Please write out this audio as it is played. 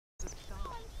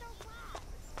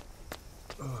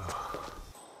I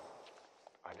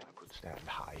never could stand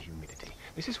high humidity.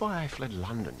 This is why I fled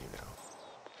London, you know.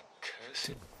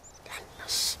 Cursed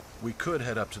dampness. We could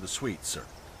head up to the suite, sir.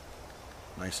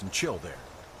 Nice and chill there.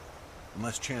 And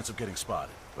less chance of getting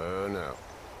spotted. Oh, no.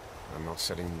 I'm not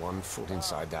setting one foot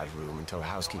inside that room until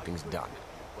housekeeping's done.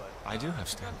 I do have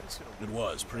standards. It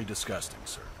was pretty disgusting,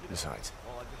 sir. Besides,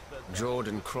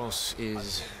 Jordan Cross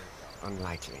is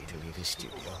unlikely to leave his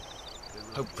studio.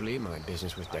 Hopefully my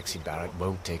business with Dexy Barrett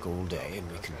won't take all day and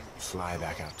we can fly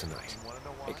back out tonight.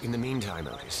 In the meantime,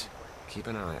 Otis, keep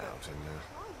an eye out and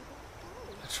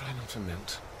try not to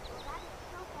melt.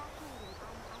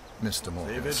 Mr.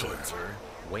 Morgan, sir.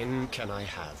 When can I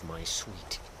have my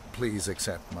suite? Please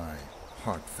accept my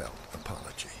heartfelt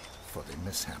apology for the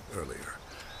mishap earlier.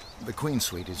 The Queen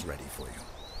Suite is ready for you.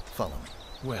 Follow me.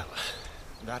 Well,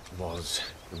 that was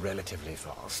relatively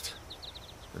fast.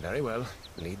 Very well.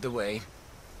 Lead the way.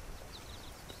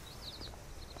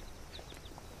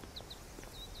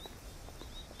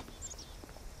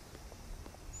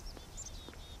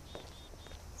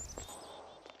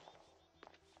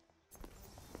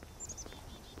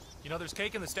 You know, there's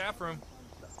cake in the staff room.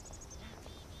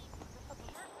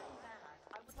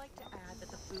 I would like to add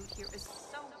that the food here is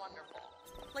so wonderful.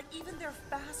 Like, even their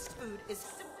fast food is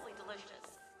simply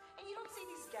delicious. And you don't see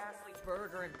these ghastly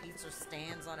burger and pizza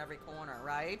stands on every corner,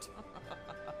 right?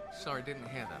 Sorry, didn't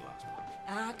hear that last one.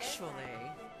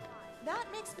 Actually, that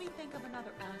makes me think of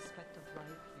another aspect of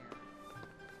life here.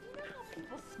 You know how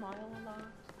people smile a lot?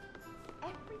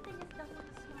 Everything is done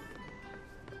with a smile.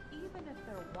 Even if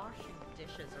they're washing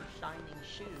dishes or shining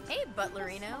shoes. Hey, people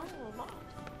Butlerino. smile a lot.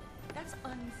 That's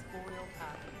unspoiled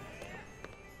happiness.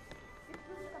 It's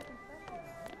really something special,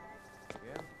 right?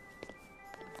 Yeah.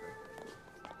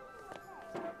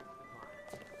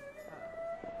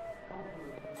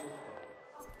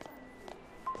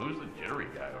 Who's the jittery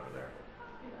guy over there?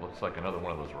 Looks like another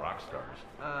one of those rock stars.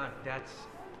 That's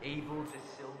Abel De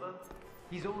Silva.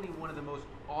 He's only one of the most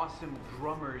awesome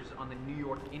drummers on the New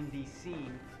York indie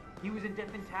scene. He was in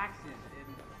Death and Taxes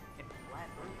and Flat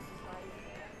Earth Society.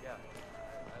 Yeah,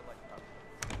 I like that.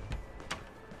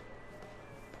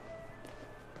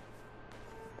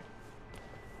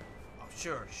 Oh,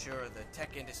 sure. The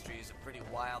tech industry is a pretty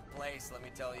wild place, let me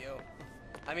tell you.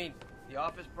 I mean, the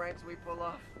office pranks we pull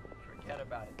off, forget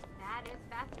about it. That is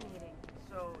fascinating.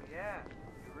 So, yeah,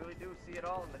 you really do see it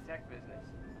all in the tech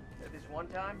business. This one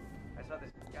time, I saw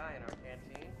this guy in our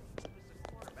canteen. He was the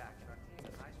quarterback in our team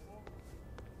in high school. I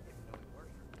didn't even know he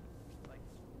worked for me. Like,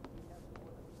 he has more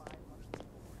than 500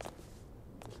 followers.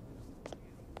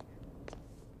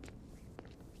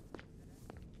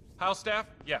 House staff?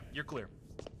 Yeah, you're clear.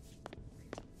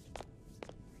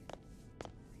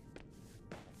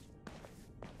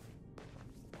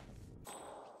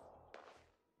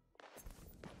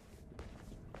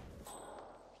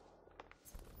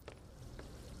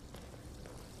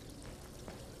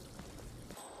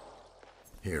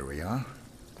 Here we are.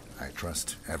 I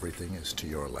trust everything is to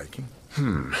your liking.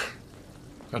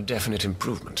 A definite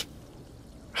improvement.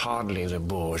 Hardly the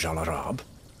Burj Al Arab.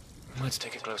 Let's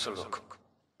take a closer look.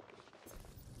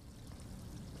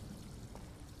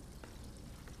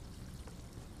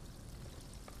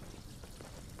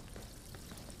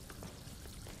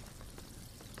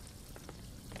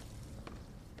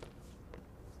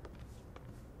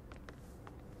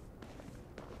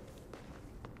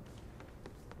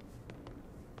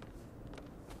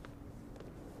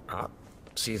 Ah,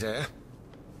 see there?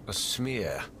 A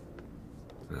smear.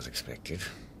 As expected.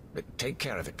 But take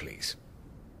care of it, please.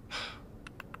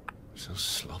 So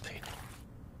sloppy.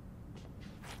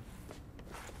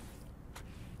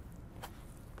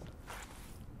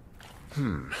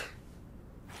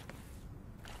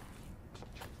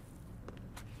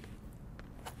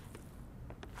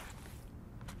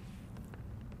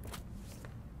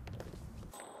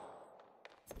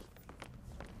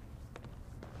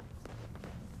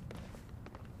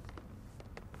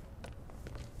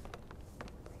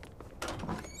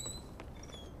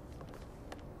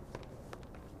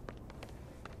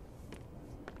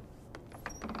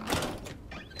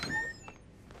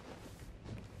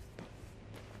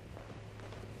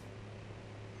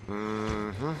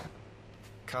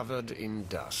 Covered in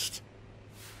dust.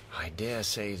 I dare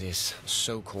say this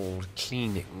so-called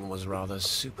cleaning was rather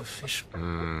superficial.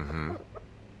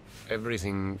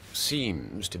 Everything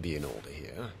seems to be in order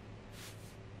here.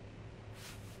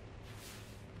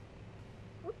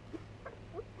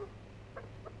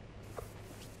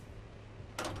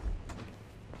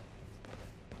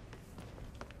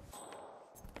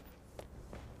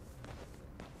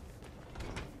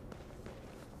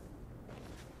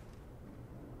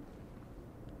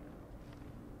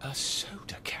 A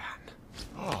soda can?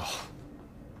 Oh,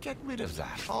 get rid of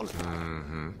that.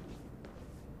 Mm-hmm.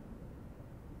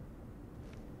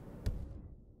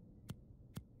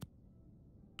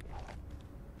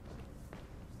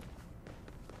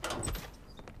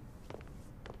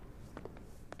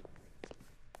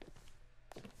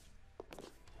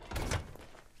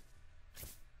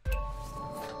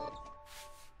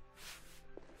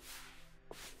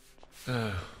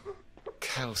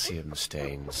 Calcium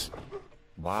stains.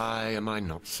 Why am I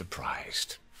not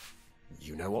surprised?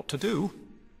 You know what to do.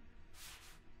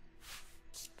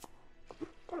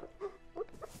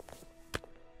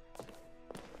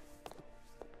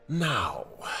 Now,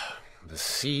 the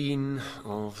scene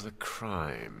of the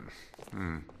crime.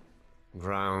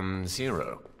 Ground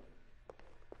zero.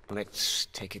 Let's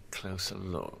take a closer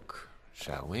look,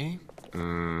 shall we?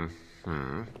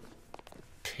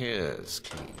 Appears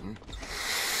clean.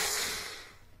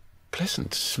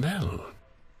 Pleasant smell.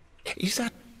 Is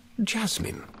that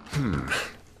jasmine?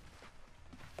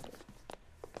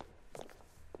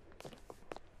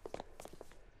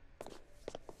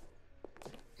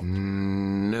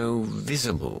 No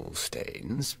visible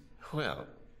stains. Well,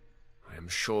 I am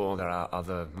sure there are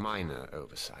other minor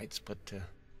oversights, but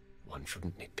one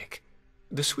shouldn't nitpick.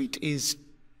 The suite is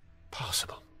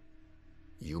passable.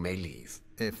 You may leave.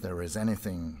 If there is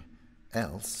anything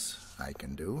else I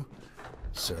can do,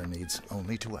 sir needs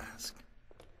only to ask.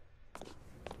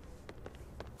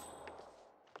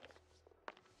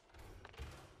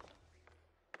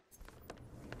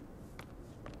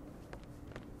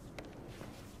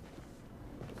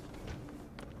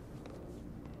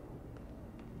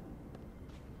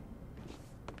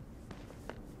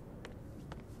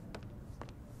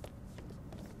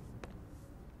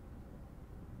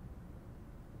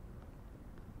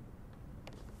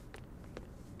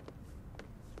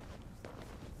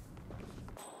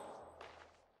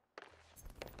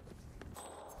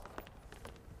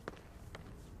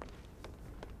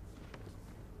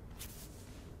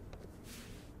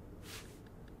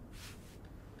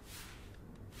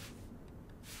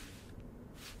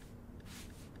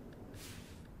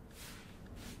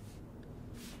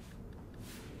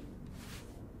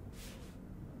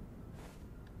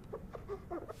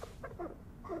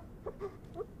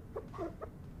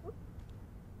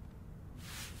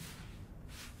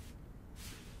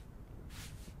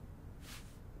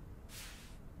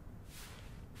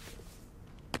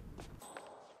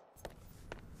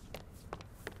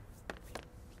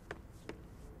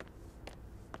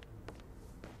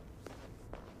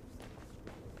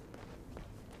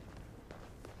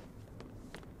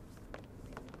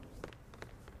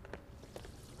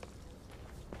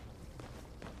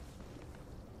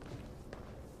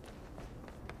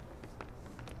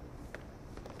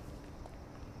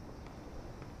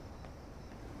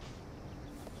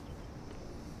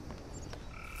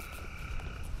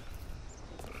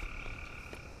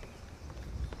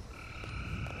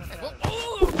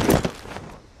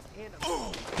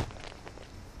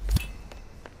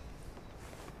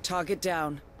 Target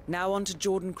down. Now on to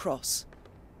Jordan Cross.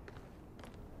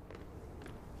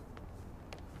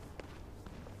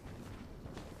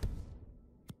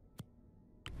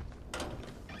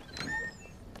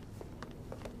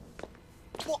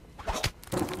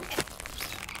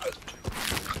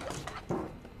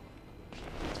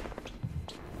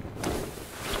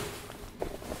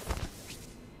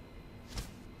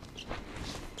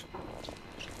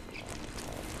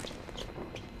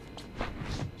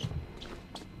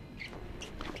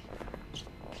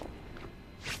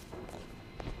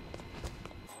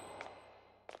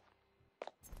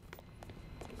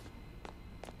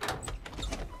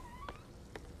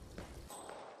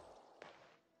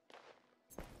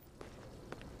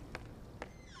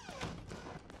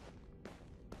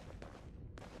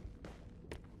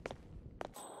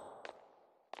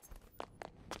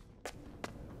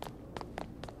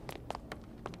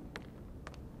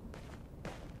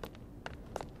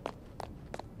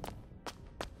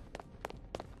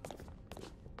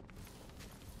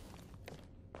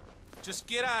 Just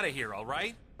get out of here, all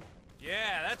right?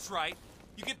 Yeah, that's right.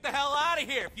 You get the hell out of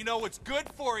here if you know what's good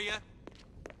for you.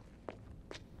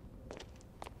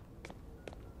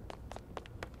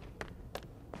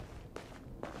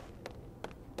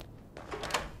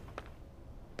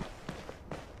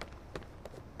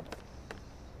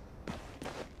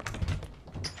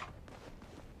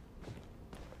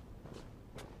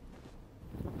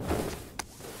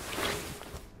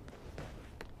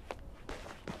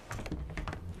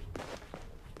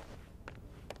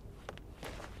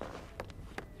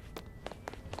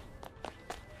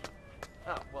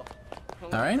 Oh, well,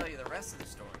 All right. tell you the rest of the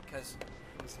story, because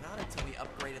It's not until we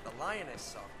upgraded the Lioness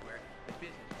software that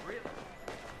business really...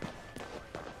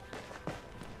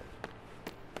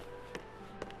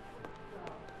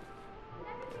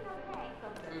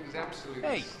 Food is absolutely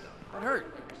Hey, that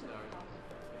hurt.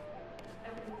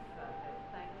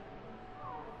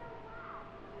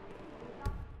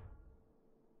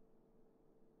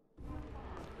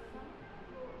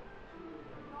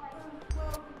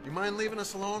 You mind leaving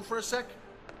us alone for a sec?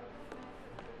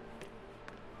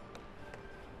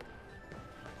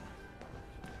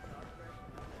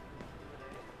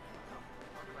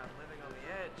 Talk about living on the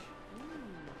edge.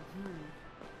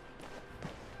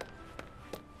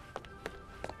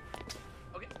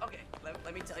 Okay,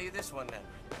 let me tell you this one then.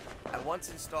 I once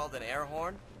installed an air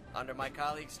horn under my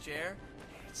colleague's chair.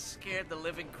 It scared the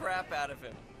living crap out of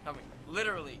him. I mean,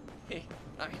 literally. I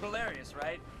mean, hilarious,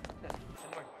 right? And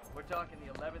we're talking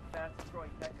the 11th fastest growing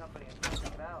tech company in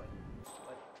Silicon Valley.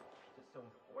 But it's just so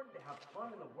important to have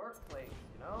fun in the workplace,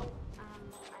 you know? I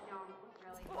don't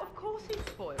really... Well, of course he's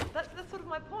spoiled. That's sort of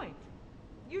my point.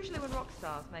 Usually when rock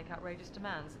stars make outrageous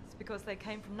demands, it's because they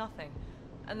came from nothing,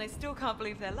 and they still can't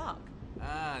believe their luck.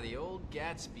 Ah, the old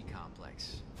Gatsby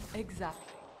complex.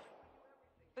 Exactly.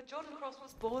 But Jordan Cross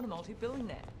was born a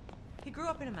multi-billionaire. He grew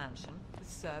up in a mansion with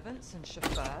servants and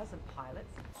chauffeurs and pilots.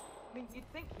 I mean, you'd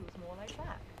think he was more laid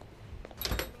back.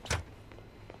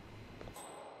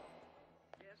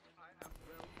 Yes, I am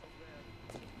well aware.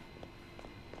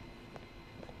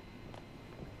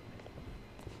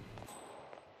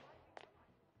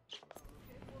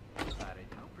 About it.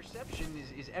 Now, perception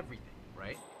is everything,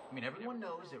 right? I mean, everyone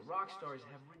knows that rock stars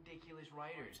have ridiculous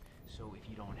writers. So if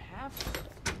you don't have...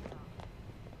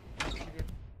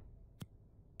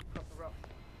 Across the rock.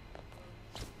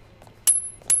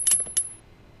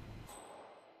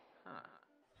 Huh.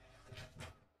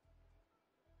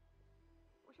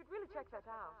 We should really check that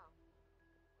out.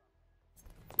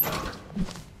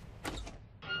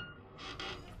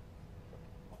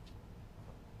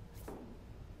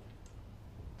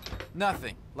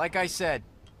 Nothing. Like I said.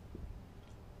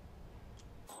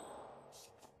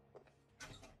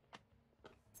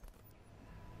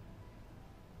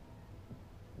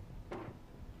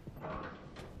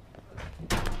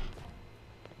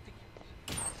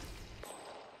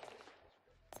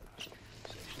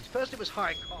 First it was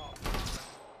high carb.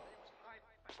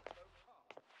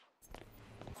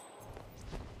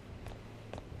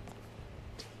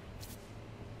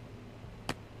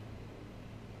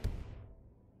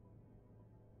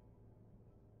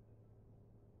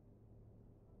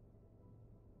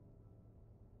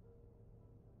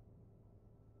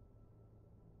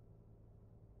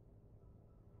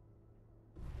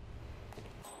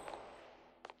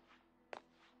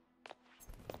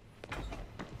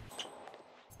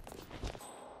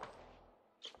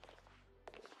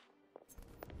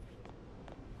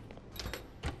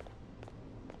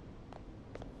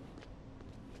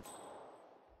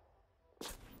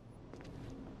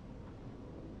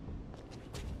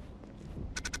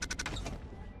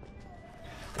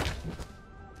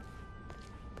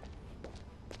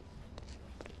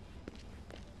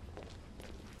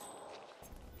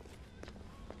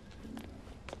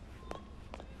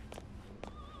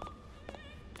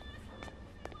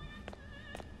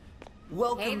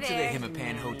 Welcome to the there,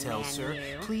 Hitman Hotel, sir.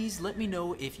 menu. Please let me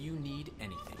know if you need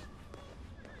anything.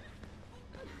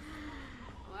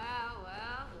 Well.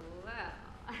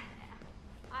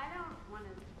 I don't want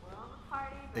to spoil the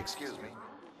party. but- Excuse me.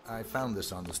 I found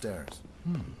this on the stairs.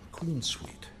 Queen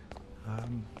Suite.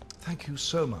 Thank you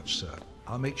so much, sir.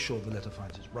 I'll make sure the letter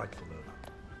finds its rightful owner.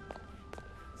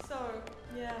 So,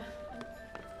 yeah.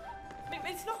 I mean,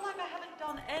 it's not like I haven't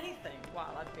done anything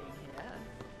while I've been here.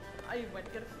 I even went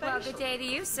to get a facial. Well, good day to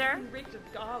you, sir. It reeked of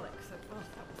garlic, so that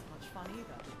wasn't much fun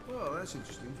either. Well, that's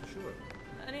interesting for sure.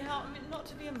 Anyhow, I mean, not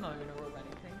to be a moaner or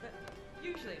anything, but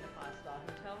usually in a five-star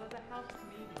hotel there's a house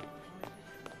comedian.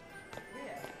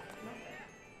 Here, nothing.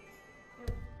 You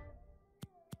know,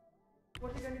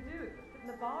 what are you going to do? Sit in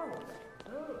the bar all day?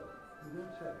 Oh, you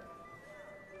don't say.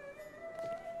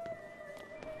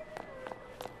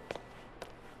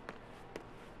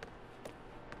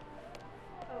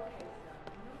 Okay, sir.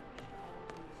 No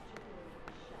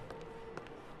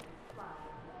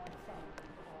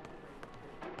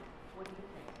What do you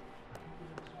think?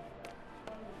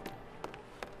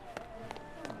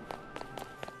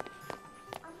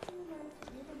 I'm curious,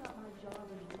 given that my job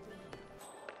is living.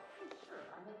 Sure,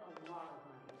 I make a lot of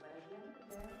money, but at the end of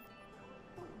the day,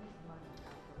 what is money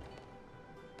after all?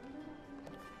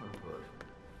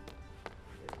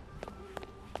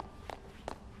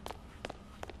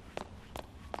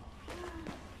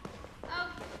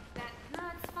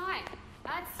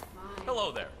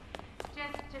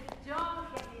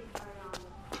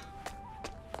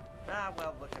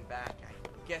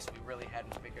 guess we really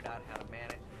hadn't figured out how to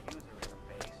manage the user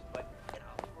interface, but, you know,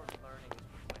 we're learning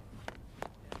as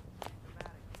we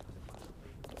went.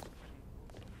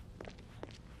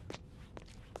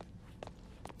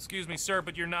 Excuse me, sir,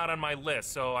 but you're not on my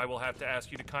list, so I will have to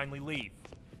ask you to kindly leave.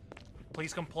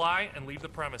 Please comply and leave the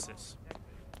premises.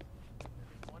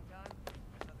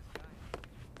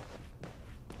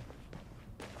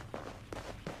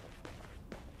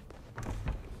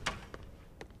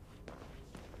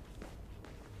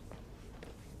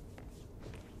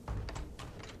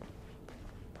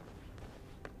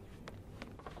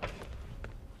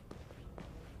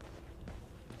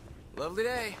 Lovely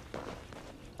day.